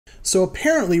So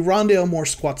apparently Rondale Moore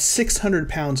squats 600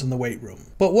 pounds in the weight room.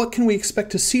 But what can we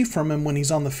expect to see from him when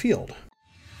he's on the field?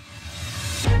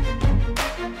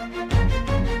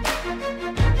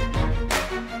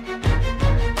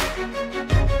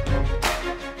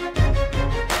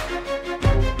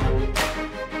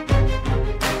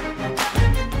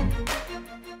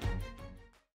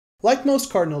 Like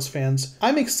most Cardinals fans,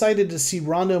 I'm excited to see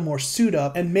Rondale Moore suit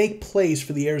up and make plays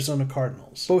for the Arizona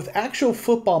Cardinals. But with actual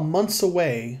football months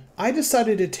away, I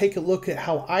decided to take a look at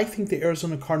how I think the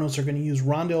Arizona Cardinals are going to use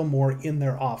Rondale Moore in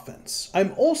their offense.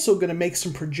 I'm also going to make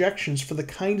some projections for the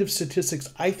kind of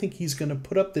statistics I think he's going to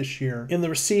put up this year in the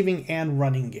receiving and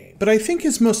running game. But I think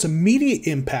his most immediate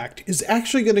impact is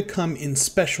actually going to come in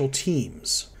special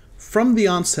teams. From the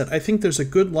onset, I think there's a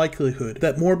good likelihood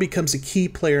that Moore becomes a key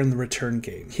player in the return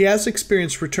game. He has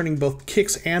experience returning both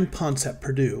kicks and punts at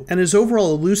Purdue, and his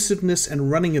overall elusiveness and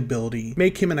running ability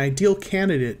make him an ideal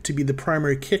candidate to be the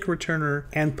primary kick returner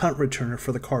and punt returner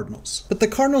for the Cardinals. But the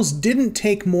Cardinals didn't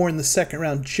take Moore in the second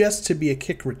round just to be a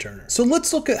kick returner. So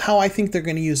let's look at how I think they're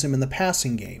going to use him in the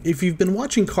passing game. If you've been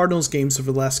watching Cardinals games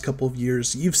over the last couple of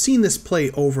years, you've seen this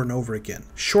play over and over again.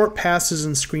 Short passes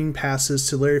and screen passes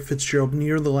to Larry Fitzgerald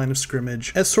near the line of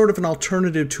scrimmage as sort of an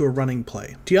alternative to a running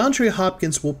play. DeAndre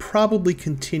Hopkins will probably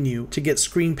continue to get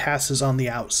screen passes on the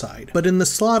outside, but in the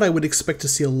slot I would expect to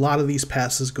see a lot of these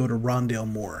passes go to Rondale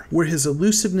Moore, where his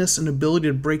elusiveness and ability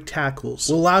to break tackles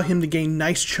will allow him to gain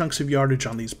nice chunks of yardage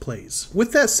on these plays.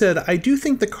 With that said, I do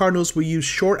think the Cardinals will use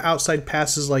short outside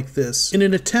passes like this in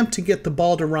an attempt to get the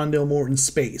ball to Rondale Moore in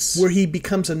space, where he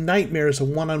becomes a nightmare as a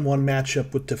one-on-one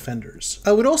matchup with defenders.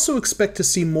 I would also expect to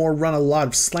see Moore run a lot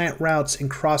of slant routes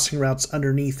and crossing routes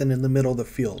underneath and in the middle of the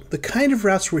field. The kind of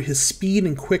routes where his speed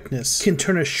and quickness can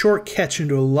turn a short catch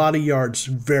into a lot of yards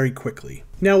very quickly.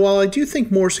 Now, while I do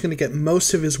think Moore's going to get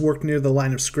most of his work near the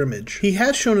line of scrimmage, he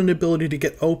has shown an ability to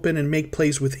get open and make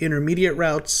plays with intermediate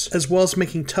routes, as well as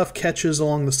making tough catches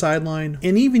along the sideline,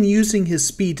 and even using his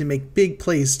speed to make big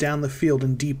plays down the field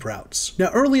in deep routes.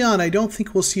 Now, early on, I don't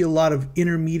think we'll see a lot of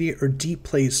intermediate or deep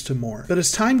plays to Moore, but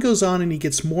as time goes on and he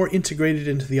gets more integrated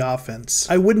into the offense,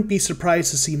 I wouldn't be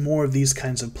surprised to see more of these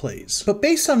kinds of plays. But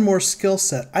based on Moore's skill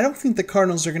set, I don't think the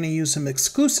Cardinals are going to use him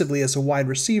exclusively as a wide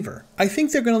receiver. I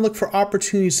think they're going to look for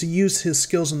opportunities to use his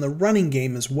skills in the running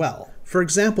game as well. For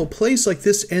example, plays like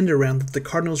this end around that the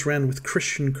Cardinals ran with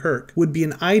Christian Kirk would be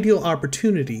an ideal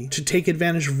opportunity to take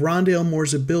advantage of Rondale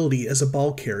Moore's ability as a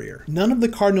ball carrier. None of the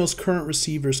Cardinals' current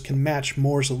receivers can match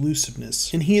Moore's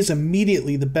elusiveness, and he is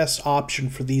immediately the best option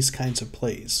for these kinds of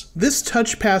plays. This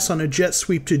touch pass on a jet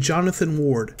sweep to Jonathan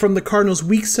Ward from the Cardinals'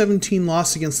 Week 17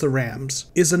 loss against the Rams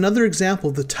is another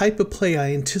example of the type of play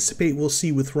I anticipate we'll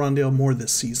see with Rondale Moore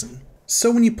this season. So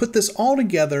when you put this all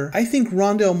together, I think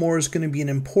Rondale Moore is going to be an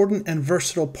important and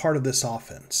versatile part of this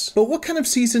offense. But what kind of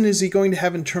season is he going to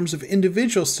have in terms of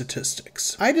individual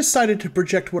statistics? I decided to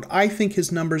project what I think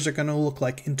his numbers are going to look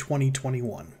like in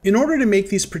 2021. In order to make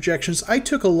these projections, I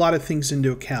took a lot of things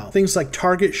into account. Things like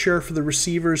target share for the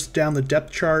receivers down the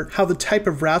depth chart, how the type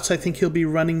of routes I think he'll be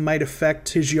running might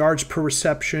affect his yards per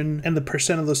reception, and the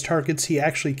percent of those targets he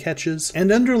actually catches.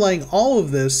 And underlying all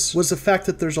of this was the fact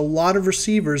that there's a lot of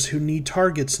receivers who need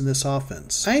targets in this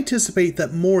offense. I anticipate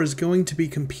that Moore is going to be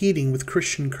competing with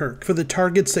Christian Kirk for the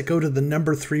targets that go to the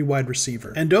number 3 wide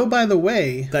receiver. And oh, by the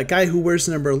way, that guy who wears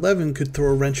number 11 could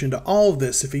throw a wrench into all of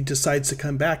this if he decides to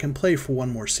come back and play for one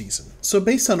more season. So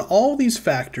based on all these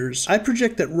factors, I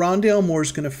project that Rondale Moore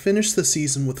is going to finish the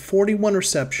season with 41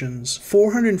 receptions,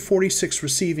 446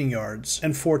 receiving yards,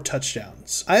 and 4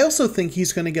 touchdowns. I also think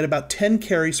he's going to get about 10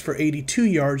 carries for 82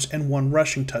 yards and 1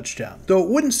 rushing touchdown, though it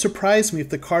wouldn't surprise me if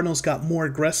the Cardinals got more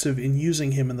aggressive in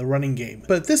using him in the running game.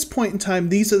 But at this point in time,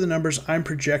 these are the numbers I'm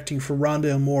projecting for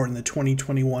Rondale Moore in the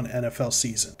 2021 NFL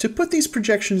season. To put these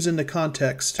projections into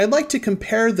context, I'd like to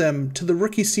compare them to the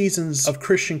rookie seasons of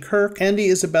Christian Kirk, Andy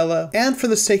Isabella, and for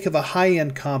the sake of a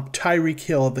high-end comp, Tyreek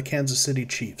Hill of the Kansas City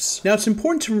Chiefs. Now, it's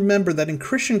important to remember that in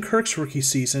Christian Kirk's rookie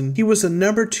season, he was the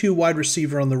number 2 wide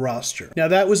receiver on the roster. Now,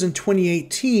 that was in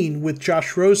 2018 with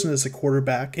Josh Rosen as a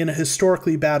quarterback in a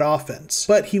historically bad offense,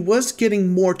 but he was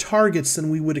getting more targets than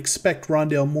we would expect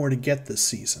Rondale Moore to get this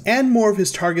season. And more of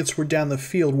his targets were down the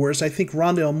field, whereas I think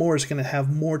Rondale Moore is going to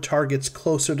have more targets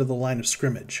closer to the line of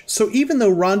scrimmage. So even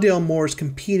though Rondale Moore is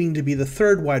competing to be the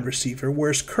 3rd wide receiver,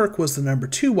 whereas Kirk was the number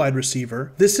 2 wide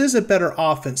receiver, this is a better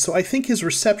offense, so I think his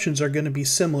receptions are going to be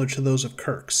similar to those of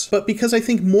Kirk's. But because I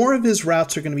think more of his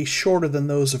routes are going to be shorter than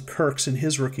those of Kirk's in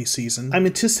his rookie season, I'm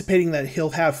anticipating that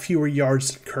he'll have fewer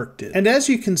yards than Kirk did. And as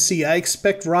you can see, I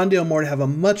expect Rondale Moore to have a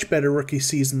much better rookie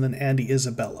season season than Andy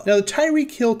Isabella. Now, the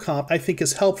Tyreek Hill comp I think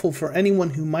is helpful for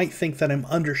anyone who might think that I'm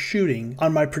undershooting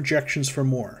on my projections for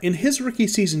Moore. In his rookie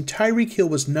season, Tyreek Hill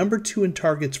was number 2 in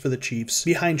targets for the Chiefs,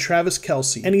 behind Travis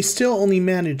Kelce, and he still only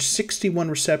managed 61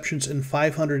 receptions and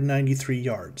 593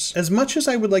 yards. As much as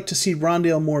I would like to see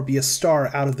Rondale Moore be a star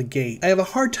out of the gate, I have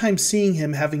a hard time seeing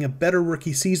him having a better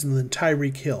rookie season than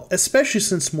Tyreek Hill, especially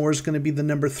since Moore is going to be the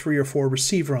number 3 or 4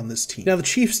 receiver on this team. Now, the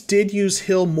Chiefs did use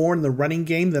Hill more in the running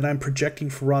game than I'm projecting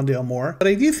for Rondale Moore, but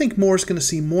I do think Moore is going to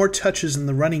see more touches in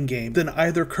the running game than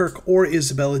either Kirk or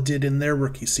Isabella did in their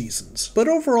rookie seasons. But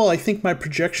overall, I think my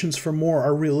projections for Moore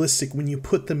are realistic when you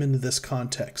put them into this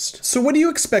context. So what do you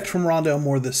expect from Rondale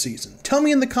Moore this season? Tell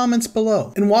me in the comments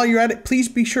below. And while you're at it, please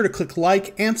be sure to click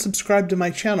like and subscribe to my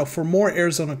channel for more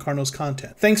Arizona Cardinals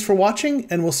content. Thanks for watching,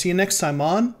 and we'll see you next time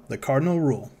on The Cardinal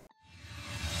Rule.